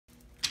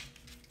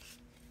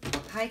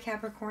Hi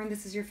Capricorn,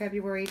 this is your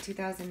February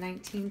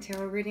 2019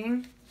 tarot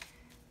reading.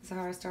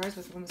 Zahara Stars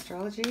with Womb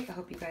Astrology. I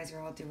hope you guys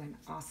are all doing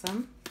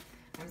awesome.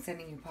 I'm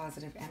sending you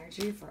positive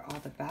energy for all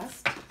the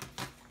best.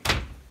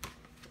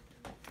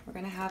 We're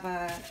going to have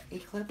a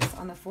eclipse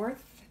on the 4th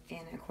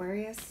in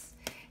Aquarius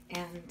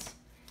and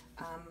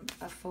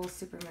a full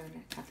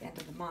supermoon at the end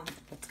of the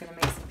month. That's going to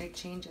make some big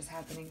changes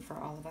happening for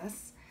all of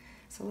us.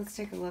 So let's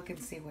take a look and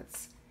see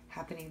what's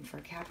happening for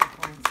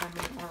Capricorn, Sun,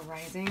 Moon, or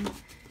Rising.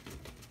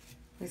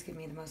 Please give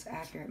me the most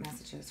accurate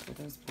messages for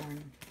those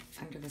born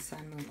under the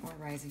Sun, Moon, or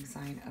Rising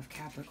sign of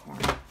Capricorn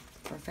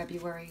for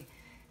February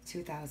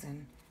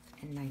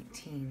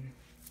 2019.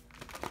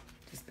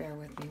 Just bear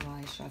with me while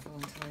I shuffle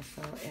until I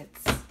feel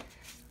it's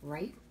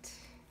right.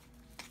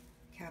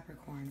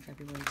 Capricorn,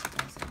 February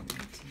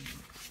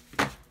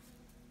 2019.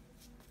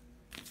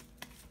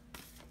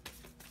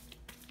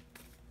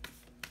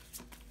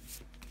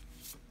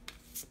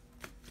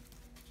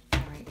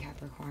 All right,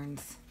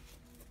 Capricorns.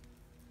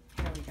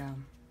 Here we go.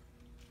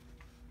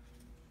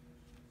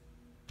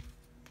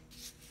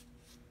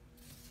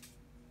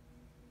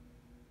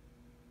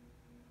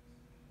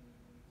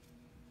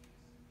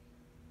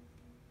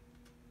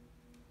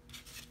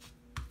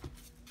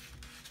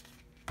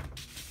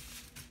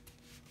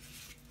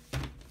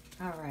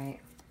 All right.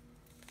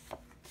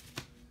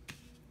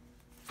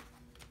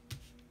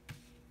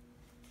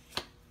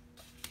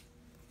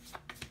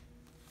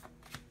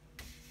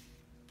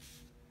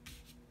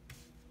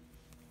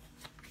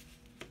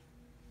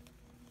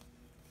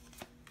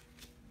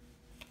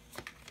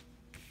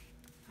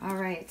 All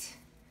right.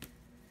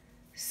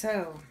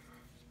 So,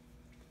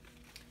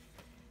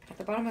 at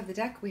the bottom of the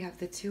deck, we have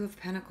the Two of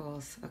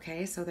Pentacles.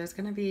 Okay, so there's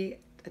going to be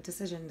a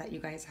decision that you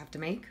guys have to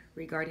make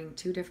regarding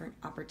two different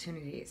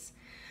opportunities.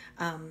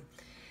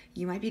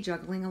 You might be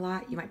juggling a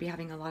lot. You might be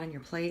having a lot on your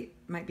plate.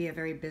 It might be a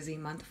very busy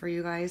month for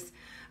you guys.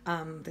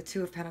 The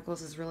Two of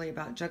Pentacles is really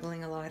about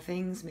juggling a lot of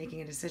things,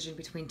 making a decision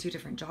between two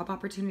different job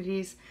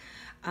opportunities,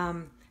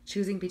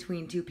 choosing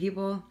between two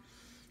people.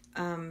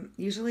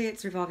 Usually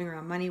it's revolving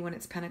around money when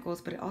it's Pentacles,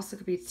 but it also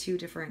could be two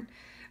different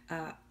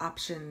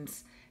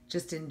options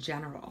just in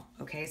general.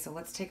 Okay, so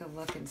let's take a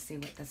look and see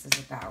what this is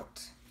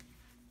about.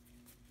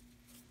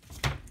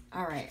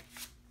 All right.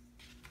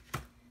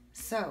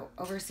 So,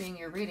 overseeing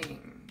your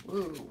reading,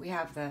 we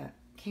have the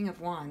King of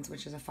Wands,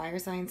 which is a fire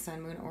sign,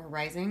 Sun, Moon, or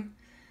Rising,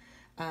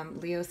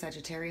 Leo,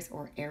 Sagittarius,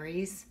 or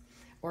Aries.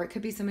 Or it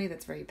could be somebody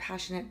that's very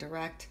passionate,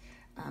 direct,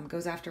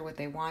 goes after what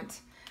they want.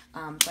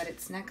 But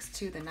it's next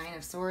to the Nine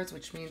of Swords,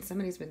 which means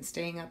somebody's been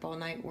staying up all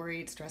night,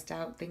 worried, stressed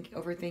out,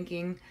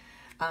 overthinking.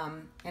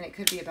 And it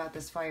could be about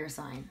this fire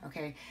sign,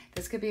 okay?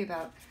 This could be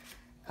about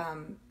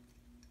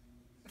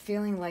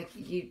feeling like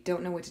you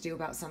don't know what to do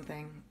about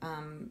something,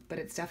 but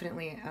it's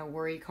definitely a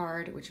worry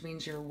card, which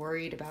means you're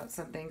worried about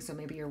something. So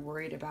maybe you're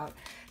worried about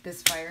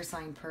this fire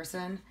sign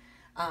person.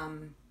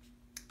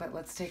 But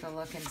let's take a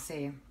look and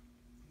see.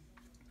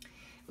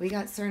 We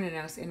got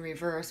Cernunnos in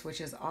reverse, which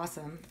is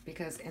awesome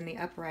because in the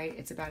upright,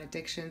 it's about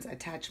addictions,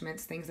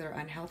 attachments, things that are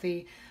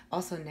unhealthy,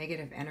 also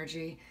negative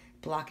energy,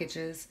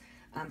 blockages,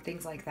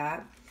 things like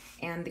that.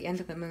 And the end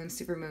of the moon,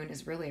 supermoon,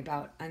 is really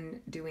about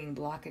undoing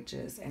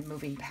blockages and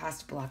moving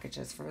past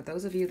blockages. For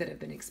those of you that have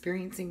been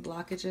experiencing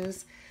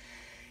blockages,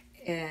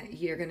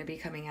 you're going to be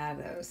coming out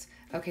of those.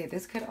 Okay,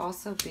 this could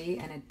also be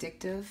an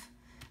addictive,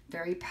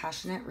 very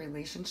passionate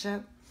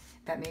relationship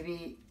that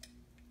maybe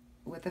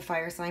with the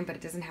fire sign, but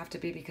it doesn't have to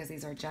be because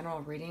these are general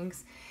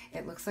readings.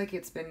 It looks like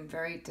it's been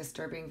very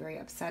disturbing, very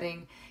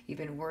upsetting. You've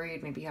been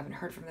worried, maybe you haven't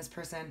heard from this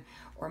person,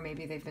 or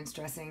maybe they've been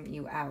stressing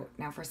you out.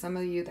 Now, for some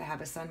of you that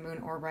have a Sun,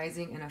 Moon, or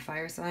Rising in a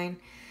fire sign,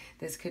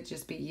 this could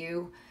just be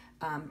you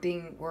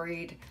being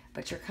worried,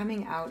 but you're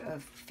coming out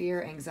of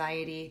fear,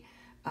 anxiety,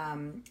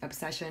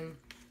 obsession.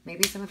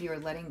 Maybe some of you are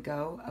letting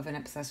go of an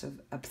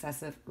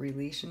obsessive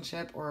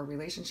relationship or a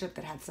relationship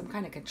that had some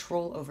kind of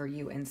control over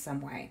you in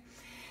some way.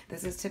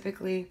 This is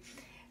typically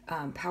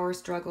power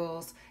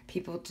struggles,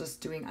 people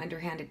just doing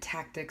underhanded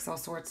tactics, all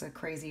sorts of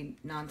crazy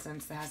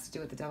nonsense that has to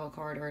do with the devil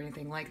card or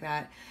anything like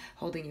that,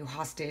 holding you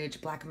hostage,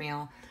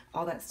 blackmail,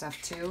 all that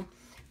stuff too.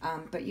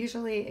 But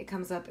usually it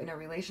comes up in a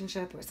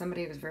relationship where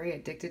somebody was very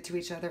addicted to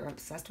each other or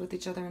obsessed with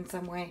each other in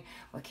some way,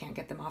 or can't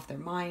get them off their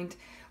mind,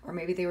 or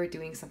maybe they were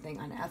doing something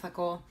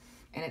unethical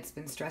and it's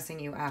been stressing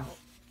you out.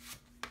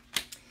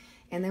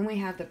 And then we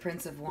have the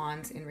Prince of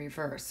Wands in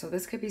reverse. So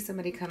this could be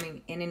somebody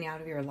coming in and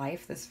out of your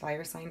life, this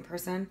fire sign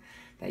person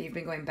that you've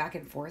been going back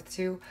and forth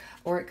to.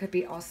 Or it could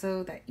be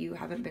also that you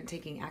haven't been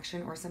taking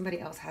action or somebody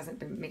else hasn't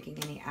been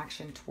making any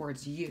action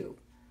towards you.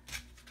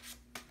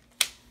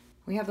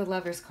 We have the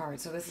Lovers card.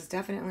 So this is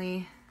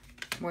definitely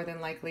more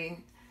than likely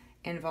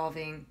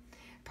involving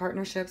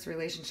partnerships,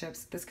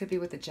 relationships. This could be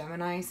with the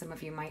Gemini. Some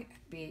of you might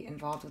be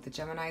involved with the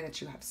Gemini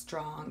that you have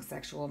strong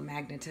sexual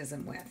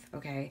magnetism with,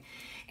 okay?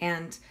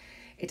 And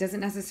it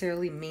doesn't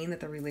necessarily mean that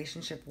the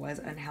relationship was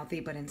unhealthy,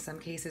 but in some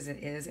cases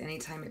it is.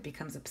 Anytime it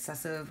becomes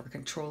obsessive or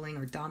controlling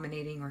or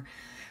dominating or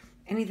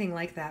anything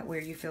like that where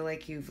you feel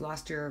like you've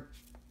lost your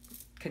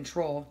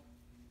control.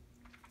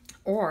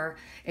 Or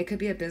it could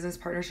be a business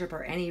partnership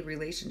or any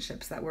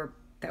relationships that were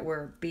that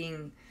were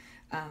being,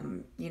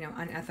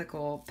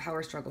 unethical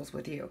power struggles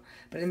with you.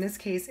 But in this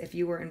case, if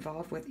you were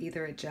involved with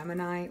either a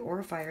Gemini or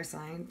a fire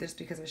sign, just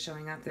because it's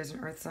showing up, there's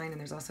an earth sign and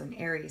there's also an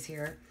Aries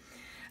here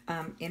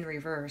in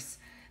reverse.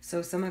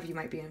 So some of you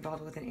might be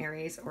involved with an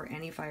Aries or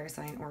any fire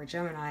sign or a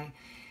Gemini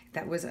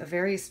that was a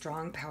very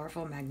strong,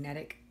 powerful,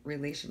 magnetic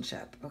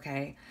relationship,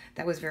 okay?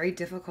 That was very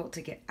difficult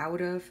to get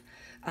out of.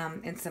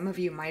 And some of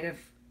you might have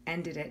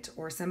ended it,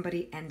 or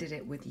somebody ended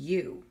it with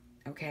you,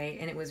 okay?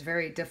 And it was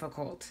very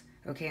difficult,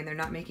 okay? And they're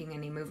not making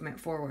any movement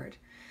forward,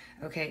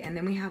 okay? And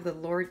then we have the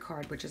Lord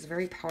card, which is a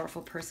very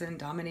powerful person,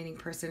 dominating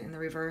person in the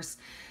reverse.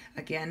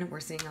 Again,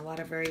 we're seeing a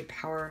lot of very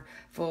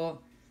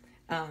powerful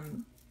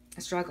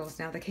struggles.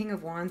 Now, the King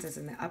of Wands is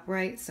in the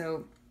upright,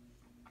 so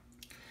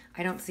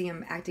I don't see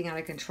him acting out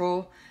of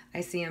control. I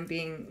see him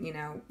being,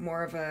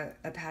 more of a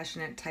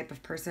passionate type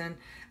of person.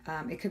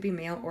 It could be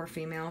male or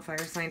female, fire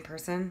sign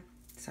person.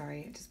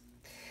 Sorry,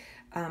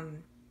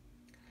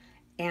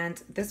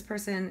 and this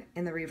person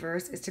in the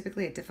reverse is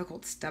typically a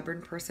difficult,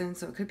 stubborn person.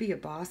 So it could be a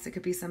boss. It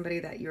could be somebody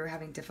that you're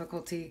having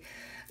difficulty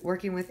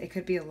working with. It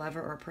could be a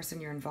lover or a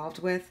person you're involved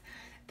with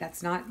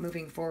that's not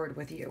moving forward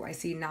with you. I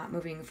see not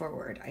moving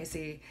forward. I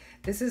see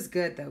this is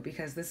good, though,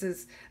 because this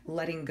is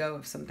letting go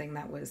of something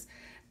that was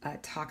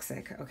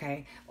toxic,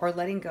 okay? Or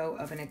letting go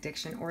of an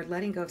addiction, or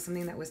letting go of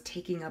something that was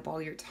taking up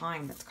all your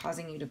time that's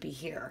causing you to be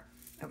here,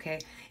 okay?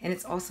 And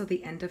it's also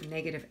the end of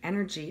negative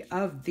energy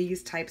of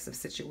these types of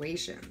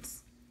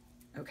situations,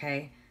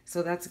 okay?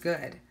 So that's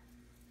good.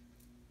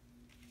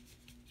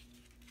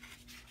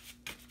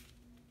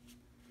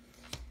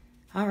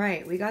 All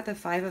right, we got the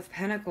Five of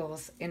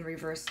Pentacles in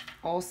reverse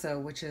also,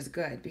 which is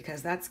good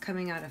because that's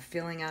coming out of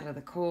feeling out of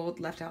the cold,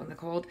 left out in the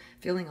cold,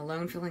 feeling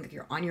alone, feeling like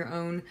you're on your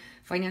own,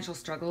 financial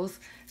struggles.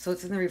 So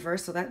it's in the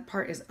reverse, so that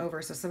part is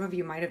over. So some of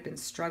you might have been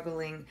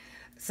struggling.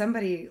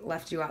 Somebody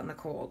left you out in the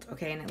cold,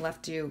 okay, and it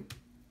left you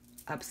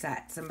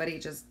upset. Somebody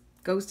just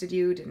ghosted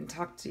you, didn't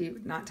talk to you,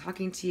 not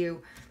talking to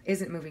you,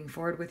 isn't moving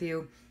forward with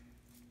you.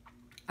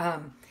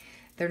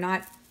 They're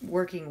not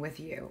working with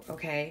you,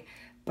 okay?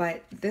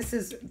 But this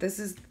is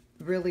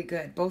really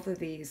good. Both of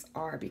these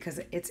are, because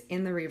it's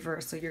in the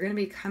reverse. So you're going to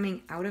be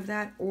coming out of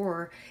that,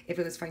 or if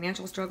it was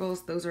financial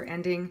struggles, those are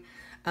ending.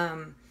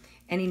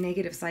 Any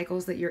negative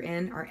cycles that you're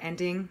in are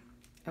ending,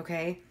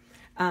 okay?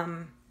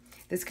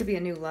 This could be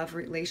a new love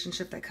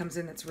relationship that comes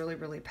in that's really,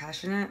 really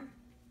passionate,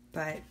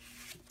 but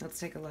let's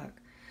take a look.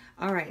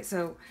 All right,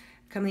 so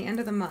come the end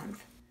of the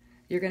month,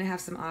 you're going to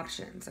have some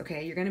options,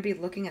 okay? You're going to be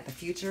looking at the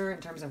future in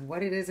terms of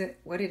what it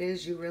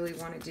is you really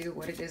want to do,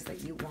 what it is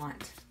that you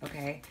want,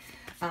 okay?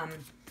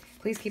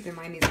 Please keep in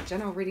mind these are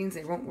general readings.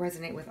 They won't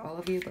resonate with all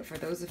of you, but for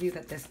those of you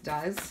that this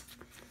does,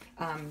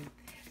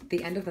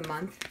 the end of the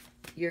month,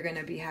 you're going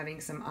to be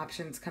having some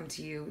options come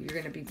to you. You're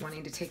going to be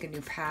wanting to take a new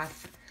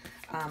path.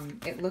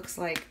 It looks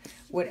like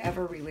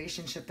whatever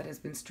relationship that has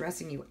been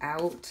stressing you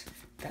out,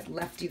 that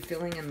left you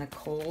feeling in the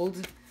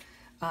cold,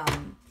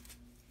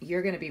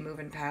 you're going to be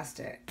moving past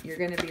it. You're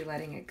going to be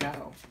letting it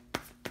go.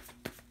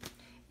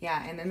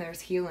 Yeah, and then there's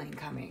healing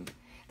coming.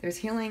 There's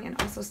healing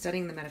and also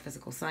studying the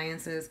metaphysical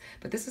sciences,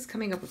 but this is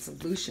coming up with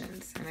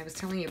solutions. And I was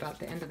telling you about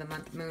the end of the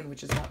month moon,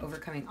 which is about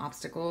overcoming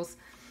obstacles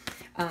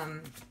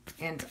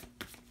and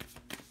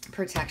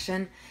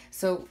protection.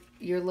 So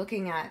you're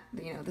looking at,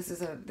 this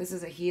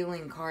is a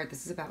healing card.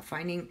 This is about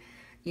finding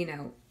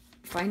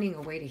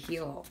a way to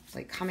heal,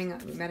 like coming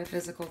up with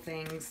metaphysical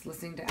things,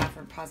 listening to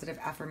positive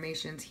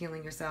affirmations,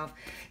 healing yourself,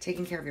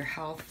 taking care of your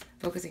health,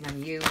 focusing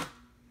on you.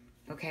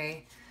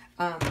 Okay.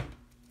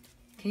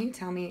 Can you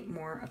tell me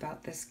more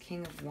about this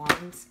King of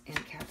Wands in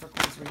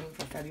Capricorn's reading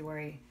for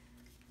February?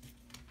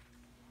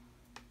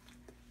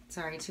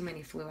 Sorry, too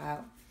many flew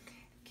out.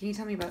 Can you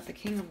tell me about the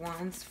King of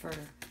Wands for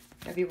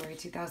February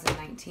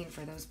 2019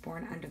 for those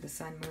born under the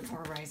sun, moon,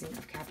 or rising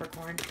of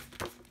Capricorn?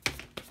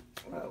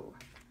 Whoa.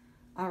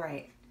 All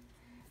right.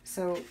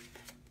 So,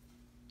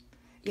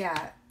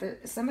 yeah,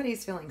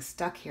 somebody's feeling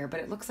stuck here, but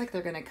it looks like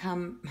they're going to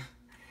come...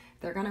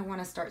 They're going to want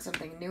to start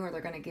something new, or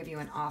they're going to give you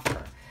an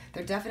offer.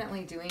 They're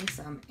definitely doing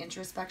some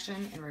introspection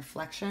and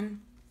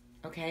reflection,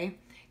 okay?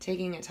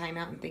 Taking a time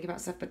out and think about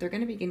stuff, but they're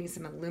going to be getting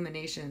some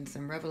illumination,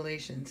 some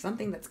revelation,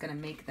 something that's going to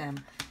make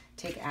them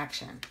take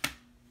action,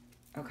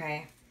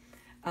 okay?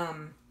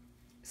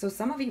 So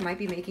some of you might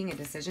be making a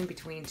decision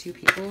between two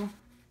people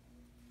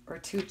or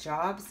two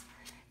jobs.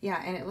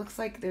 Yeah, and it looks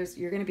like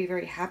you're going to be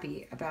very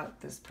happy about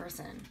this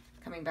person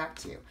coming back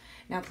to you.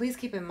 Now, please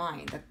keep in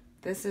mind that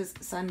this is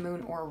sun,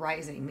 moon, or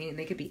rising, meaning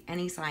they could be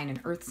any sign, an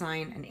earth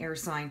sign, an air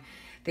sign.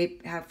 They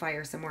have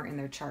fire somewhere in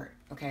their chart,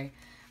 okay?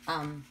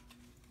 And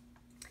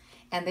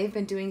they've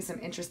been doing some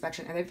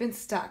introspection, and they've been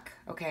stuck,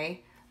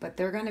 okay? But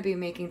they're going to be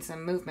making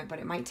some movement, but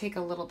it might take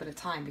a little bit of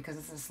time because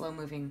it's a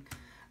slow-moving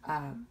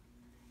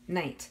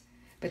night.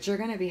 But you're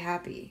going to be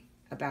happy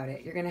about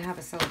it. You're going to have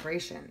a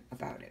celebration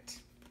about it,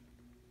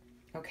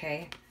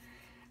 okay?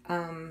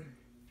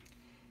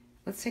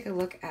 Let's take a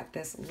look at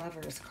this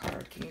Lovers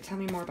card. Can you tell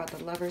me more about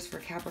the Lovers for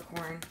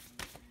Capricorn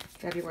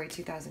February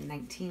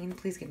 2019.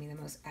 Please give me the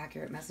most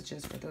accurate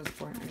messages for those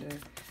born under the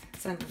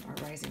sun or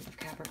rising of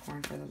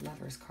Capricorn for the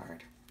Lovers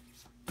card.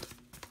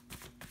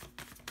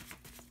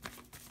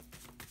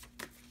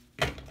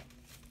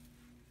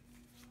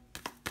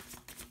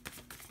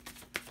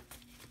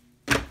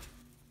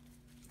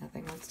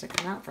 Nothing wants to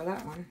come out for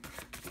that one.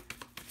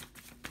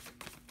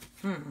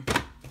 Tell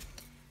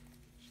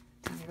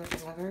me about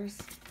the Lovers.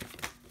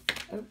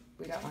 Oh,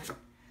 we got one.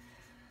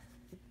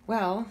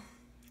 Well,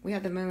 we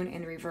have the Moon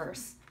in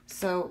reverse.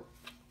 So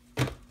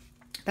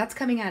that's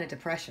coming out of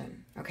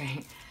depression,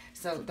 okay?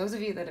 So those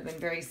of you that have been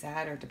very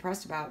sad or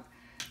depressed about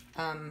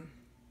a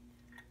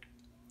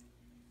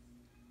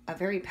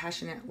very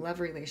passionate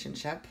love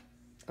relationship,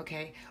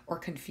 okay, or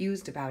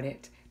confused about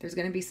it, there's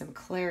going to be some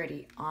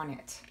clarity on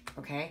it,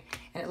 okay?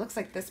 And it looks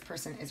like this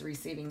person is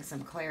receiving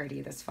some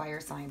clarity, this fire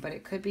sign, but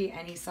it could be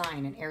any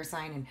sign, an air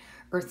sign, an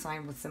earth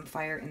sign with some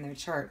fire in their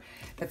chart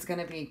that's going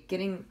to be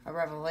getting a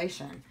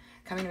revelation,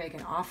 coming to make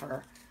an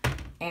offer,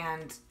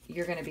 and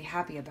you're going to be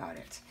happy about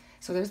it.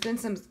 So there's been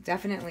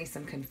definitely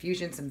some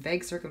confusion, some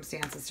vague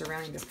circumstances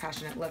surrounding this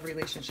passionate love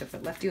relationship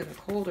that left you in the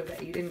cold or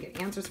that you didn't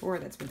get answers for,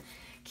 that's been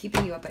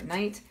keeping you up at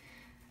night.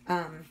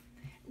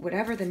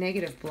 Whatever the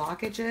negative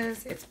blockage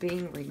is, it's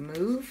being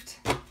removed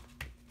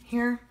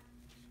here.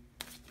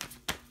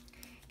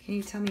 Can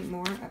you tell me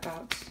more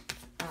about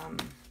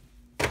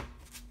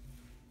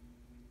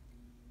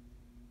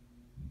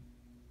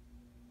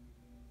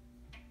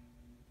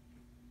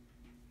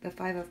the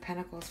Five of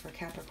Pentacles for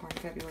Capricorn,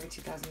 February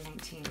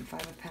 2019.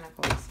 Five of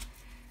Pentacles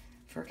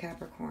for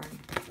Capricorn.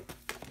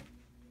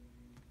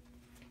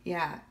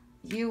 Yeah,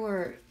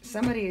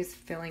 somebody is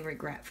feeling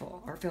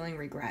regretful or feeling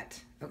regret,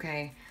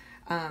 okay?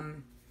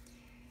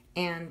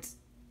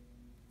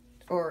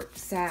 Or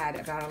sad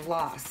about a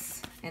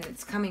loss, and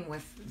it's coming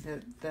with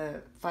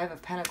the Five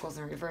of Pentacles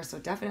in reverse. So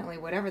definitely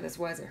whatever this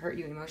was, it hurt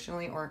you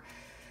emotionally, or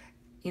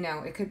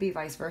it could be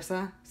vice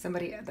versa.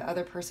 The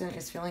other person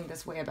is feeling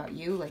this way about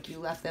you, like you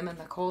left them in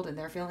the cold and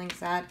they're feeling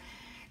sad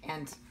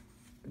and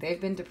they've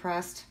been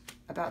depressed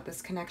about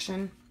this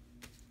connection.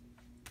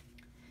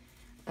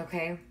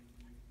 Okay.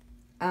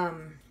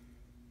 But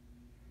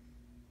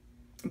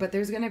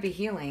there's going to be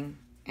healing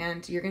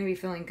and you're going to be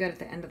feeling good at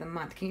the end of the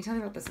month. Can you tell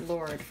me about this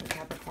Lord for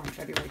Capricorn,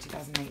 February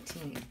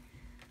 2019?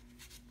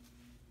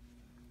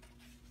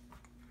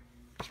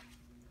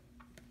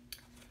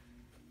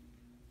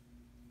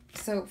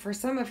 So for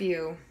some of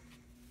you,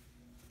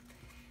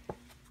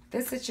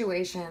 this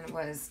situation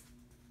was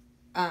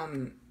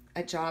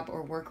a job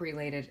or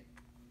work-related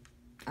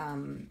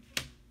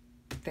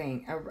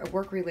thing, a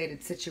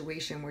work-related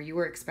situation where you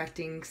were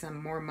expecting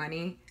some more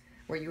money,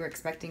 where you were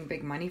expecting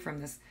big money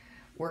from this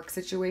work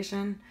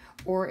situation,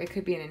 or it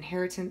could be an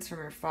inheritance from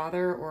your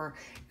father, or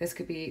this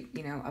could be,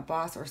 a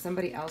boss or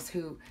somebody else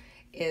who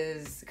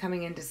is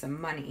coming into some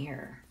money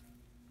here.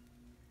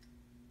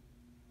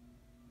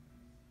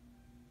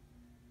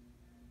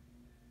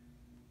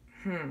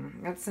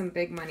 That's some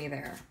big money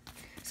there.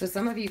 So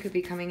some of you could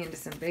be coming into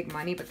some big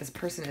money, but this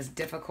person is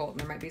difficult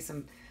and there might be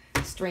some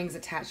strings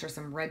attached or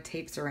some red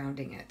tape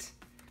surrounding it.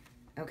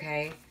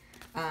 Okay?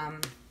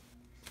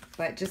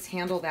 But just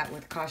handle that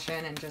with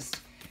caution and just,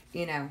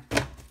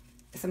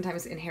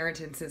 sometimes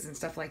inheritances and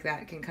stuff like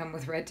that can come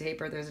with red tape,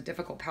 or there's a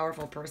difficult,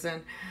 powerful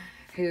person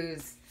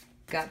who's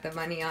got the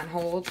money on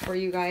hold for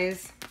you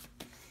guys.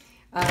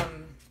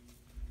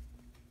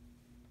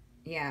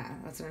 Yeah,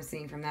 that's what I'm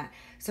seeing from that.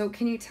 So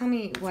can you tell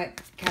me what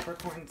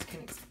Capricorns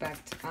can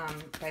expect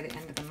by the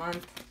end of the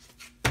month?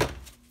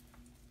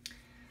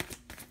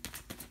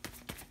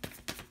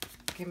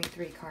 Give me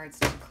 3 cards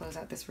to close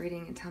out this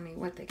reading and tell me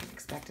what they can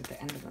expect at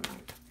the end of the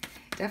month.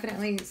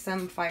 Definitely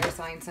some fire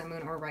sign, sun,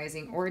 moon, or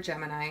rising, or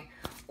Gemini,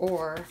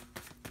 or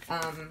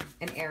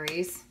an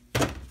Aries.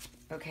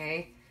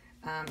 Okay,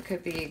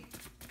 could be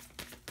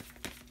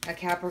a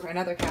Capricorn,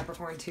 another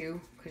Capricorn too,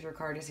 because your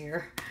card is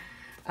here.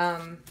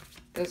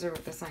 Those are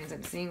the signs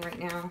I'm seeing right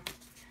now.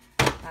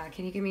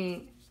 Can you give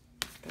me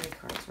 3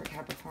 cards for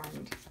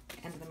Capricorn,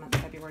 end of the month,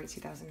 February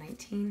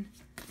 2019?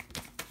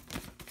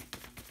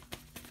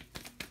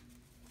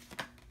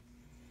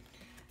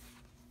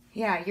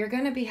 Yeah, you're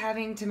going to be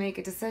having to make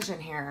a decision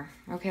here,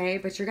 okay?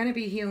 But you're going to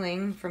be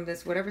healing from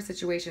this whatever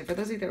situation. For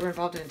those of you that were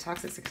involved in a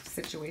toxic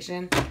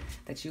situation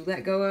that you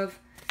let go of,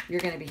 you're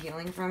going to be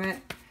healing from it.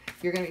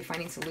 You're going to be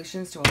finding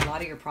solutions to a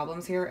lot of your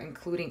problems here,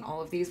 including all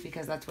of these,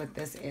 because that's what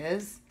this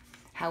is.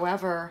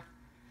 However,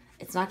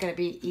 it's not going to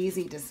be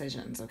easy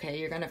decisions, okay?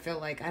 You're going to feel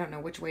like, I don't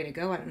know which way to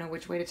go. I don't know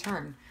which way to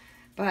turn.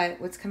 But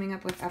what's coming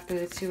up with after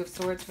the Two of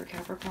Swords for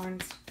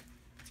Capricorns?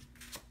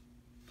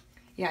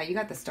 Yeah, you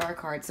got the Star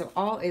card. So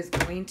all is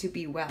going to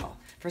be well.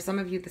 For some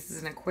of you, this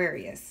is an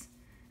Aquarius,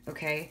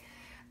 okay?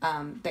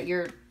 That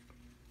you're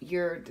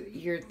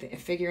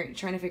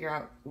trying to figure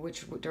out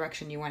which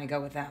direction you want to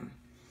go with them,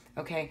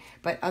 okay?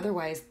 But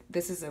otherwise,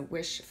 this is a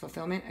wish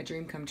fulfillment, a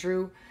dream come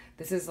true.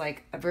 This is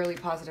like a really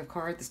positive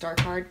card, the Star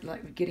card,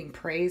 like getting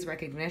praise,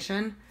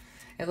 recognition.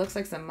 It looks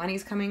like some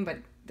money's coming, but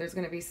there's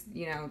going to be,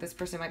 this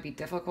person might be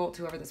difficult,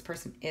 whoever this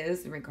person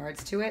is, in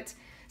regards to it.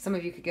 Some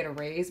of you could get a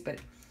raise, but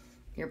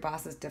your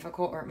boss is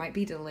difficult, or it might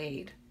be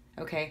delayed,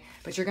 okay?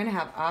 But you're going to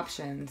have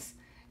options,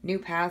 new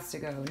paths to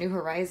go, new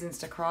horizons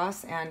to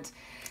cross, and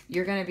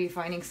you're going to be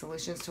finding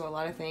solutions to a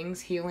lot of things,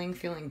 healing,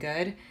 feeling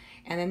good,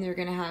 and then you're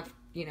going to have,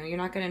 you know, you're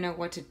not going to know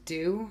what to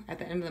do at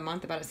the end of the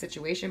month about a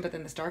situation, but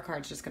then the star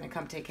card's just going to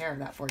come take care of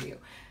that for you.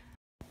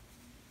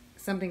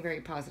 Something very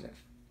positive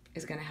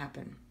is going to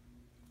happen.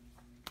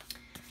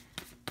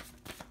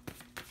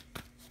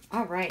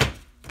 All right.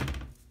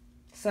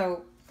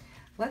 So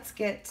let's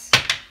get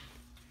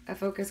a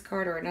focus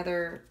card or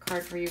another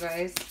card for you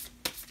guys.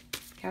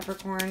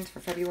 Capricorns for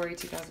February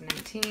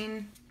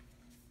 2019.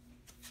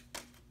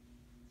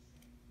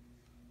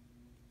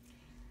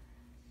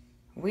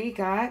 We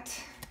got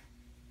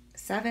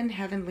 7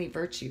 heavenly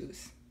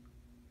virtues.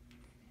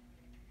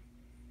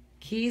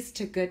 Keys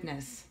to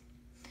goodness.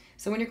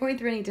 So when you're going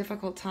through any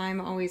difficult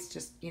time, always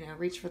just, you know,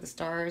 reach for the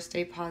stars,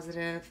 stay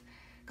positive,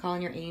 call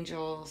on your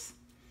angels,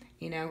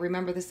 you know,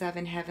 remember the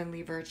 7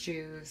 heavenly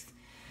virtues,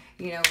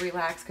 you know,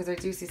 relax, because I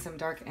do see some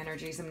dark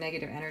energy, some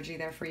negative energy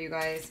there for you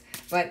guys,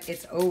 but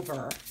it's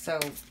over. So,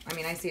 I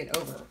mean, I see it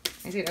over.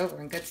 I see it over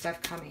and good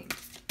stuff coming.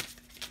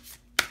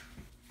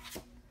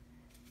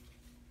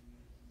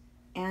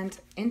 And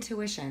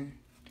intuition.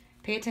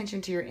 Pay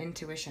attention to your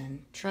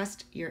intuition.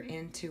 Trust your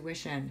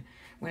intuition.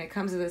 When it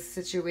comes to this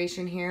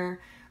situation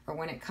here, or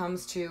when it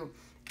comes to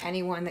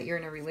anyone that you're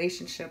in a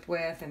relationship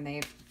with and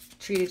they've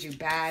treated you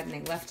bad and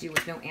they left you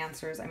with no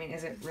answers, I mean,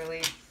 is it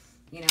really,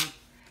 you know,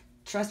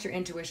 trust your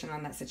intuition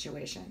on that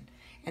situation.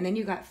 And then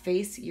you got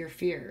face your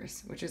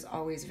fears, which is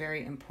always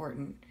very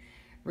important.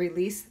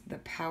 Release the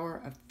power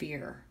of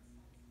fear.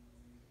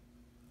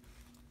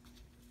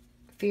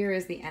 Fear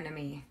is the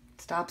enemy.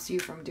 It stops you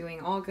from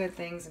doing all good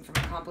things and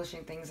from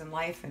accomplishing things in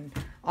life and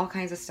all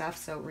kinds of stuff.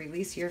 So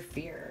release your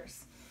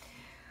fears.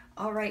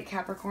 All right,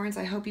 Capricorns,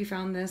 I hope you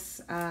found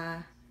this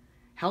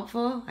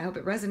helpful. I hope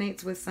it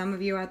resonates with some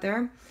of you out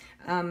there.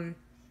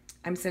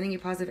 I'm sending you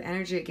positive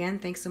energy again.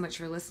 Thanks so much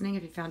for listening.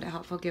 If you found it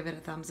helpful, give it a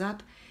thumbs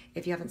up.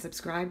 If you haven't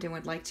subscribed and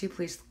would like to,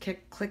 please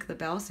click the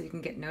bell so you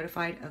can get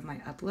notified of my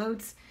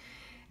uploads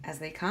as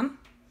they come.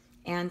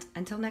 And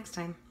until next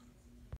time.